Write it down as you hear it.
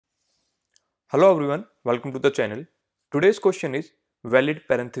Hello everyone, welcome to the channel. Today's question is valid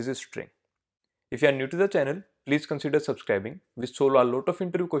parenthesis string. If you are new to the channel, please consider subscribing. We solve a lot of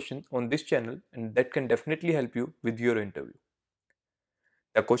interview questions on this channel and that can definitely help you with your interview.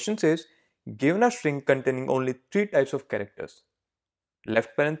 The question says, given a string containing only three types of characters,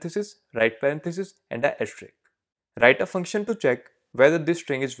 left parenthesis, right parenthesis and a asterisk. Write a function to check whether this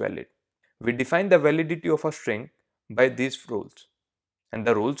string is valid. We define the validity of a string by these rules. And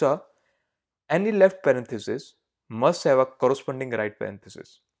the rules are any left parenthesis must have a corresponding right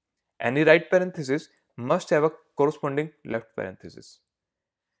parenthesis. Any right parenthesis must have a corresponding left parenthesis.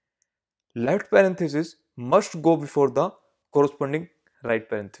 Left parenthesis must go before the corresponding right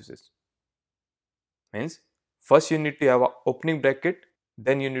parenthesis. Means first you need to have a opening bracket,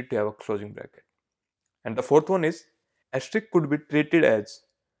 then you need to have a closing bracket. And the fourth one is asterisk could be treated as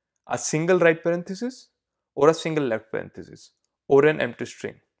a single right parenthesis or a single left parenthesis or an empty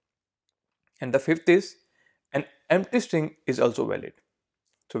string. And the fifth is an empty string is also valid.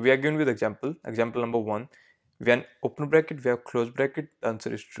 So we are given with example. Example number 1, we have an open bracket, we have close bracket, the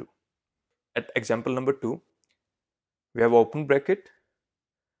answer is true. At example number 2, we have open bracket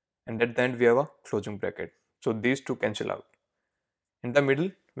and at the end we have a closing bracket. So these two cancel out. In the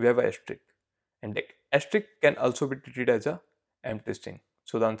middle we have a asterisk and the asterisk can also be treated as a empty string.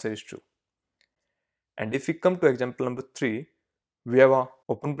 So the answer is true. And if we come to example number 3, we have a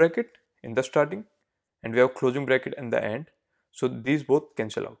open bracket in the starting and we have closing bracket in the end. So these both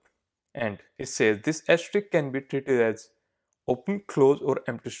cancel out. And it says this asterisk can be treated as open, close or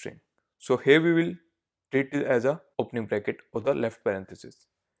empty string. So here we will treat it as a opening bracket or the left parenthesis.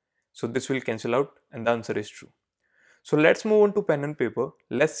 So this will cancel out and the answer is true. So let's move on to pen and paper.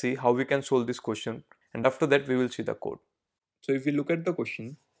 Let's see how we can solve this question and after that we will see the code. So if we look at the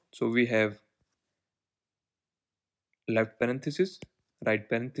question, so we have left parenthesis, right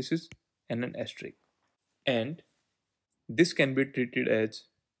parenthesis and an asterisk. And this can be treated as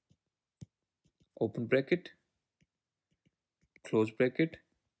open bracket, close bracket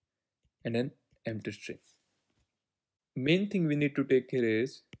and an empty string. Main thing we need to take care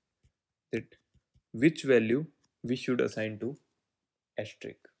is that which value we should assign to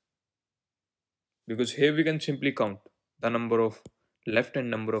asterisk, because here we can simply count the number of left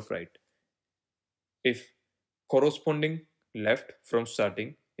and number of right. If corresponding left from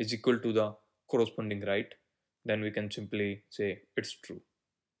starting is equal to the corresponding right, then we can simply say it's true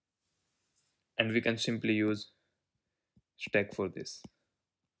and we can simply use stack for this.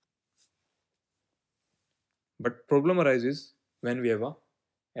 But problem arises when we have a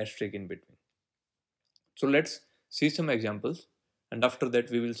asterisk in between. So let's see some examples and after that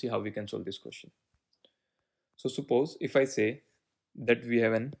we will see how we can solve this question. So suppose if I say that we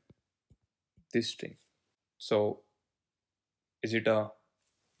have this string. So is it a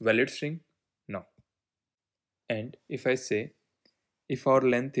valid string? No. And if I say if our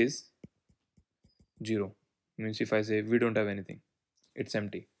length is 0, means if I say we don't have anything, it's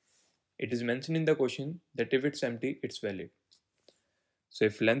empty. It is mentioned in the question that if it's empty, it's valid. So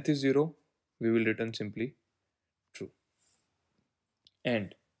if length is 0, we will return simply true.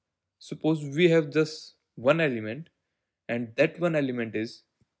 And suppose we have just one element and that one element is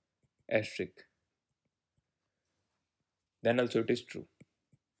asterisk, then also it is true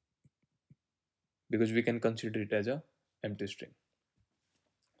because we can consider it as a empty string.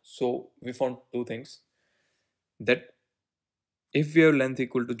 So we found two things, that if we have length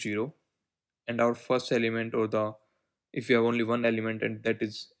equal to 0 and our first element or the if we have only one element and that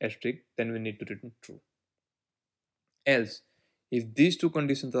is asterisk, then we need to return true. Else if these two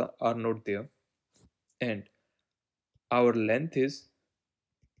conditions are not there and our length is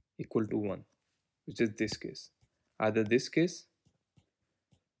equal to 1, which is this case, either this case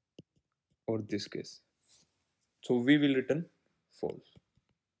or this case, so we will return false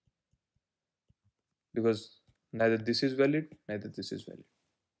because neither this is valid, neither this is valid.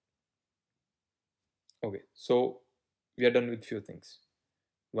 Okay, so we are done with few things.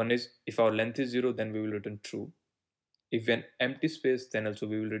 One is if our length is 0, then we will return true. If we have an empty space, then also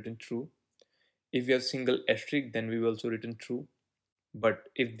we will return true. If we have single asterisk, then we will also return true. But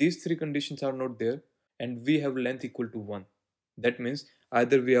if these three conditions are not there and we have length equal to 1, that means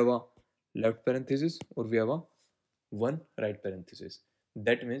either we have a left parenthesis or we have a one right parenthesis.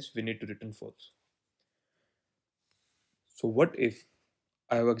 That means we need to return false. So what if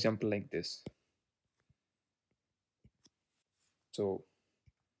I have an example like this? So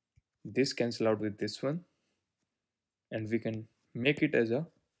this cancel out with this one and we can make it as a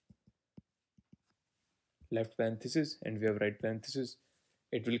left parenthesis and we have right parenthesis.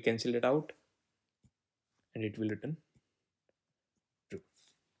 It will cancel it out and it will return true.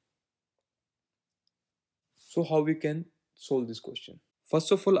 So how we can solve this question?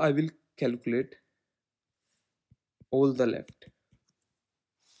 First of all, I will calculate all the left,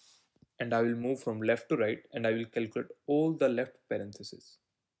 and I will move from left to right, and I will calculate all the left parentheses,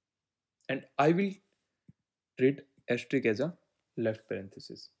 and I will treat asterisk as a left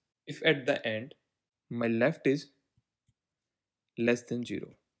parenthesis. If at the end my left is less than 0,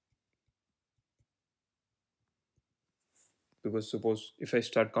 because suppose if I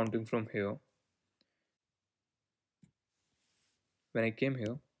start counting from here, when I came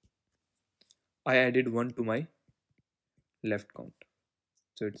here, I added 1 to my left count,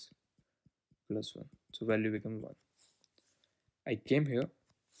 so it's plus 1, so value become 1. I came here.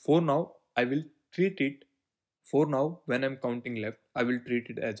 For now, I will treat it, for now when I'm counting left, I will treat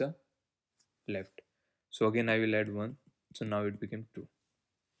it as a left. So again I will add 1, so now it became 2.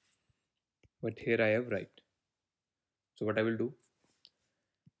 But here I have right. So what I will do?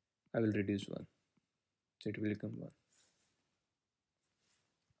 I will reduce 1, so it will become 1.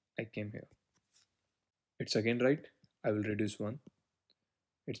 I came here. It's again right. I will reduce 1.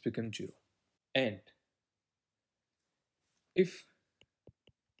 It's become 0. And if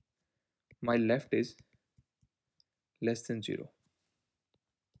my left is less than 0,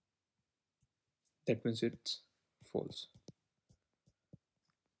 that means it's false.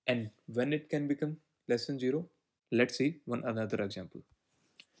 And when it can become less than 0, let's see another example.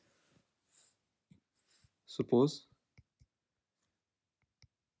 Suppose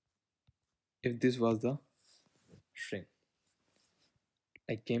if this was the string,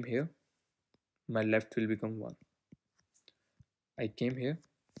 I came here, my left will become 1. I came here,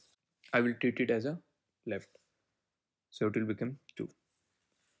 I will treat it as a left, so it will become 2.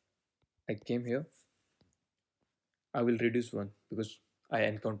 I came here, I will reduce 1 because I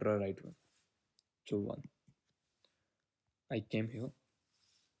encounter a right one, so 1. I came here,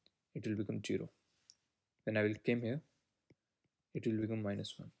 it will become 0. Then I will came here, it will become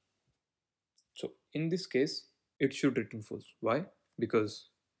minus 1. So in this case, it should return false. Why? Because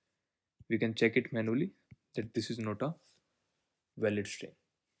we can check it manually that this is not a valid string.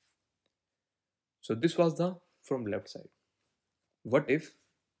 So this was the from left side. What if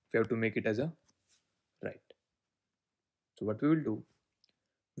we have to make it as a right? So what we will do,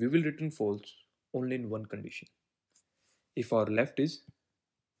 we will return false only in one condition. If our left is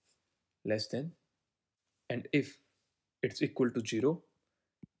less than, and if it's equal to 0,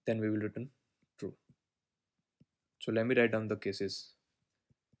 then we will return true. So let me write down the cases.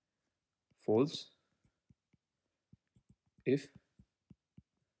 False if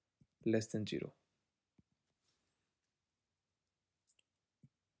less than 0,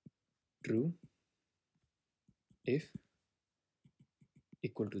 true if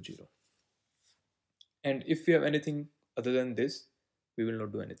equal to 0. And if we have anything other than this, we will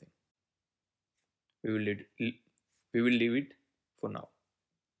not do anything. We will leave it for now.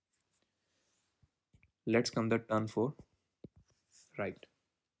 Let's come the turn for right.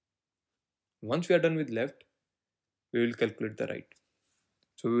 Once we are done with left, we will calculate the right.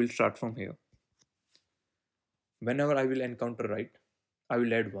 So we will start from here. Whenever I will encounter right, I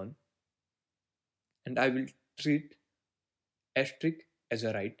will add 1, and I will treat asterisk as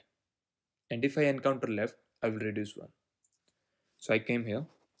a right, and if I encounter left, I will reduce 1. So I came here,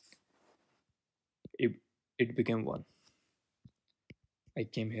 it became 1. I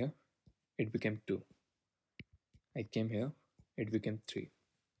came here, it became 2. I came here, it became 3.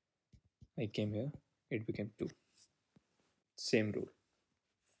 I came here, it became 2. Same rule.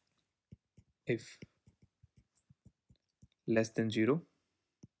 If less than 0,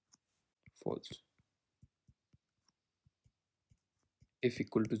 false. If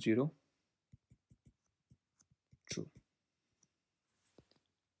equal to 0, true.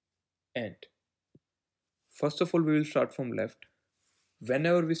 And first of all, we will start from left.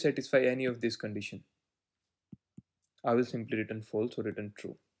 Whenever we satisfy any of these conditions, I will simply return false or return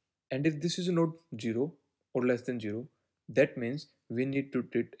true. And if this is not 0 or less than 0, that means we need to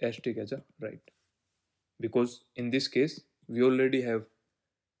treat asterisk as a right. Because in this case, we already have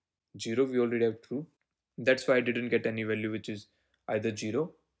 0, we already have true. That's why I didn't get any value which is either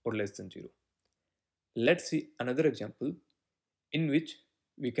 0 or less than 0. Let's see another example in which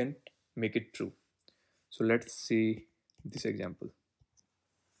we can make it true. So let's see this example.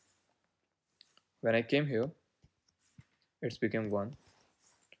 When I came here, it's become 1.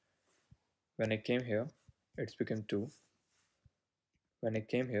 When I came here, it's become 2. When I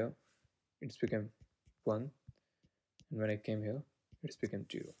came here, it's become 1. And when I came here, it's become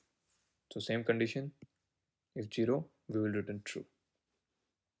 0. So same condition. If 0, we will return true.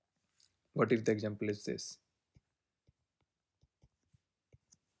 What if the example is this?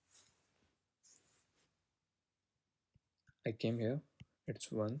 I came here,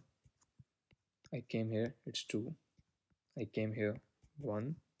 it's 1. I came here, it's 2. I came here,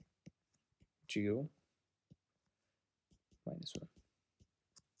 1, 0, -1.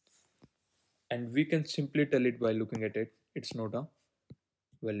 And we can simply tell it by looking at it, it's not a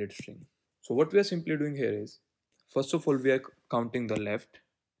valid string. So what we are simply doing here is, first of all, we are counting the left,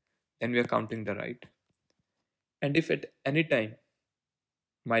 then we are counting the right. And if at any time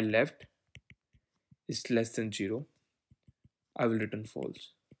my left is less than 0, I will return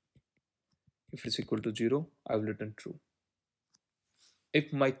false. If it's equal to 0, I will return true.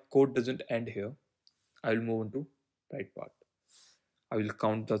 If my code doesn't end here, I will move on to right part. I will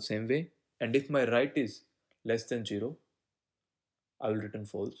count the same way, and if my right is less than 0, I will return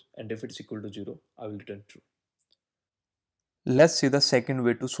false, and if it's equal to 0, I will return true. Let's see the second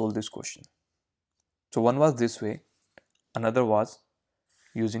way to solve this question. So one was this way, another was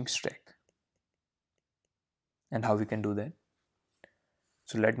using stack. And how we can do that?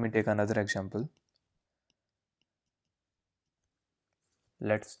 So let me take another example.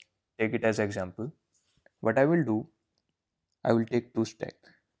 Let's take it as example. What I will do, I will take two stack,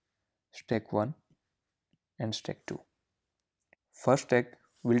 stack 1 and stack 2. First stack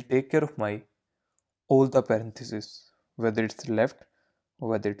will take care of my all the parentheses, whether it's left or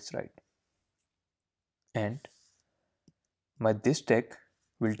whether it's right. And my this stack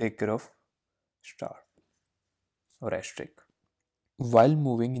will take care of star or asterisk. While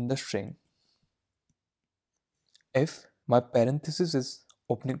moving in the string, if my parenthesis is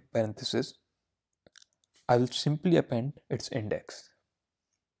opening parenthesis, I will simply append its index.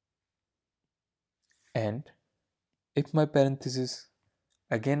 And if my parenthesis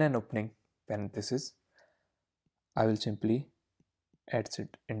again an opening parenthesis, I will simply add its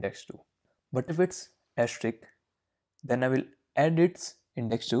index to. But if it's asterisk, then I will add its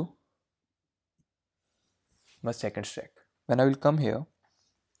index to my second stack. When I will come here,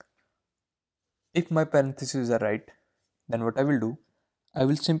 if my parentheses are right, then what I will do, I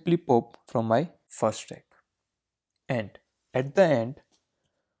will simply pop from my first stack. And at the end,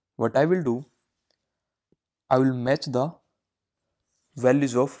 what I will do, I will match the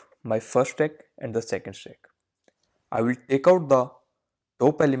values of my first stack and the second stack. I will take out the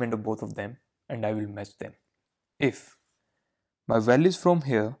top element of both of them and I will match them. If my values from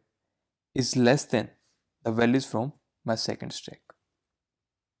here is less than the values from my second stack,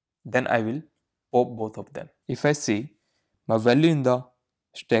 then I will pop both of them. If I see my value in the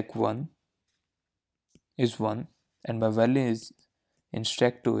stack 1 is 1 and my value is in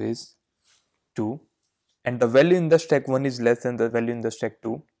stack 2 is 2 and the value in the stack 1 is less than the value in the stack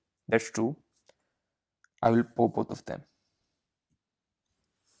 2, that's true, I will pop both of them.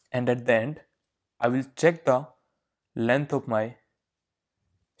 And at the end, I will check the length of my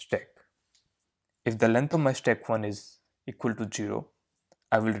stack. If the length of my stack 1 is equal to 0,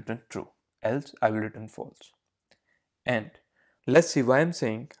 I will return true, else I will return false. And let's see why I'm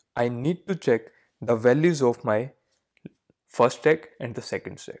saying I need to check the values of my first stack and the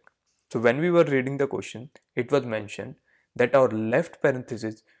second stack. So when we were reading the question, it was mentioned that our left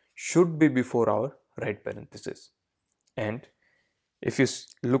parenthesis should be before our right parenthesis. And if you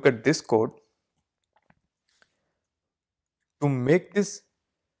look at this code, to make this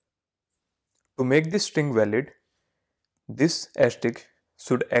string valid, this asterisk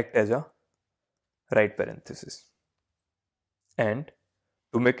should act as a right parenthesis. And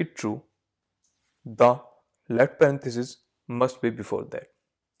to make it true, the left parenthesis must be before that.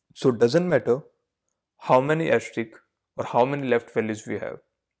 So it doesn't matter how many asterisk or how many left values we have,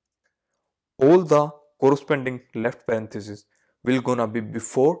 all the corresponding left parentheses will gonna be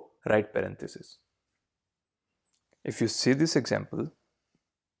before right parenthesis. If you see this example,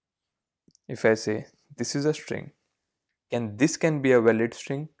 if I say this is a string, this can be a valid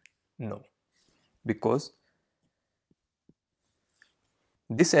string? No, because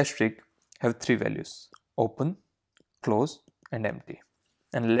this asterisk have three values: open, close and empty.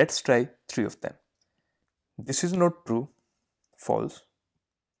 And let's try three of them. This is not true, false.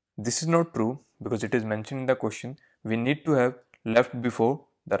 This is not true because it is mentioned in the question we need to have left before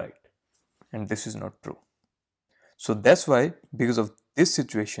the right, and this is not true. So that's why, because of this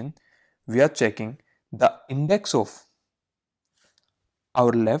situation, we are checking the index of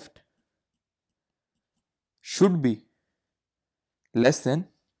our left should be less than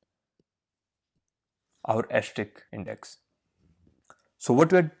our asterisk index. So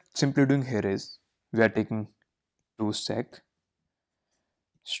what we are simply doing here is we are taking two stack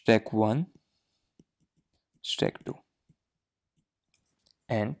 1, stack 2,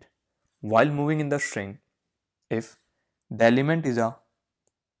 and while moving in the string, if the element is a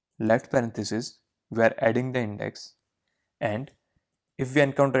left parenthesis, we are adding the index, and if we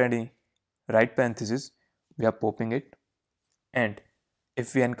encounter any right parenthesis, we are popping it, and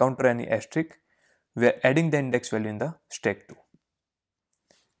if we encounter any asterisk, we are adding the index value in the stack 2.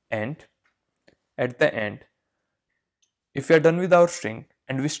 And at the end, if we are done with our string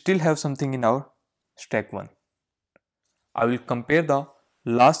and we still have something in our stack 1, I will compare the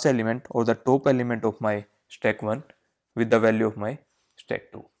last element or the top element of my stack 1 with the value of my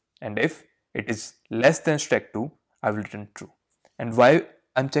stack 2. And if it is less than stack 2, I will return true. And why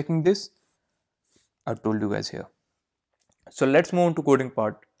I'm checking this, I've told you guys here. So let's move on to coding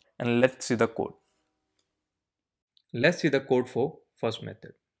part and let's see the code. Let's see the code for first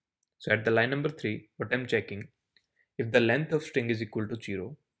method. So at the line number 3, what I'm checking, if the length of string is equal to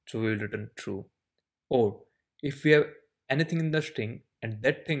 0, so we will return true. Or if we have anything in the string and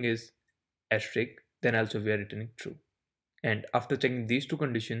that thing is asterisk, then also we are returning true. And after checking these two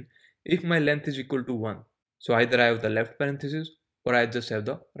conditions, if my length is equal to 1, so either I have the left parenthesis or I just have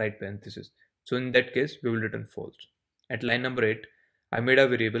the right parenthesis. So in that case, we will return false. At line number 8, I made a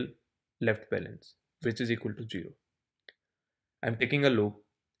variable left balance, which is equal to 0. I'm taking a loop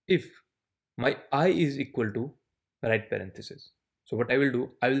if my I is equal to right parenthesis. So what I will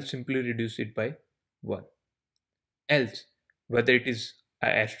do, I will simply reduce it by 1. Else, whether it is a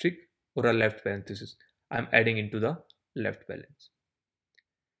asterisk or a left parenthesis, I'm adding into the left balance.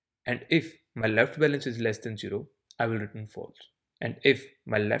 And if my left balance is less than 0, I will return false. And if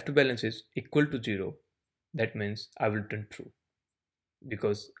my left balance is equal to 0, that means I will return true,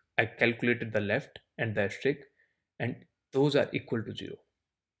 because I calculated the left and the asterisk and those are equal to 0.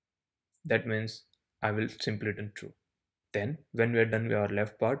 That means I will simply return true. Then when we are done with our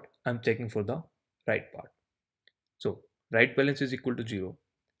left part, I'm checking for the right part. So right balance is equal to 0.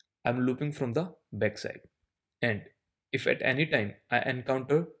 I'm looping from the back side. And if at any time I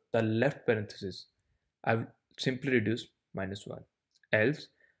encounter the left parenthesis, I will simply reduce -1. Else,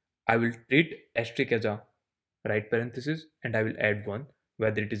 I will treat asterisk as a right parenthesis and I will add 1,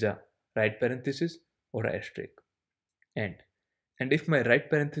 whether it is a right parenthesis or a asterisk. And if my right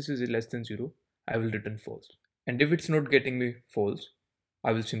parenthesis is less than 0, I will return false. And if it's not getting me false,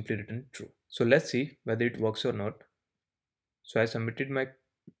 I will simply return true. So let's see whether it works or not. So I submitted my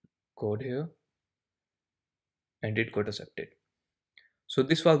code here and it got accepted. So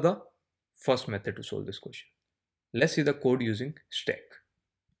this was the first method to solve this question. Let's see the code using stack.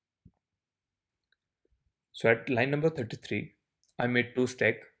 So at line number 33, I made two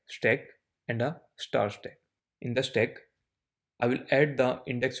stack and a star stack. In the stack, I will add the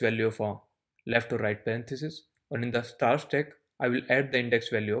index value of a left or right parenthesis, and in the star stack, I will add the index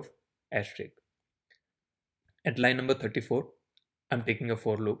value of asterisk. At line number 34, I'm taking a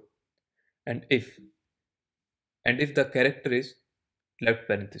for loop, and if the character is left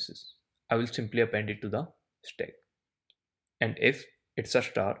parenthesis, I will simply append it to the stack. And if it's a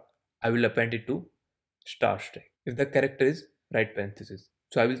star, I will append it to star stack. If the character is right parenthesis,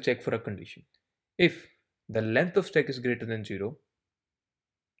 so I will check for a condition. If the length of stack is greater than 0,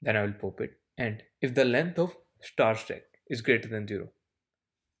 then I will pop it. And if the length of star stack is greater than 0,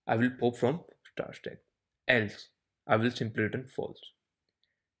 I will pop from star stack. Else, I will simply return false.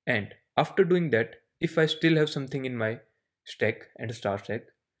 And after doing that, if I still have something in my stack and star stack,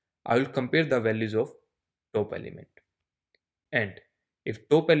 I will compare the values of top element. And if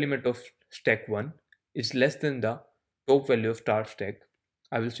top element of stack 1 is less than the top value of star stack,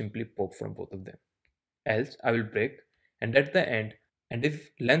 I will simply pop from both of them. Else, I will break, and at the end, and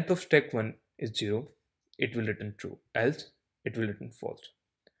if length of stack 1 is 0, it will return true. Else, it will return false.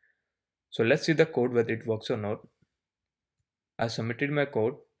 So let's see the code whether it works or not. I submitted my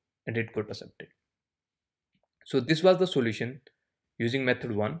code and it got accepted. So this was the solution using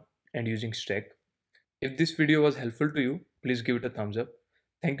method 1 and using stack. If this video was helpful to you, please give it a thumbs up.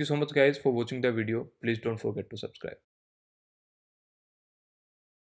 Thank you so much guys for watching the video. Please don't forget to subscribe.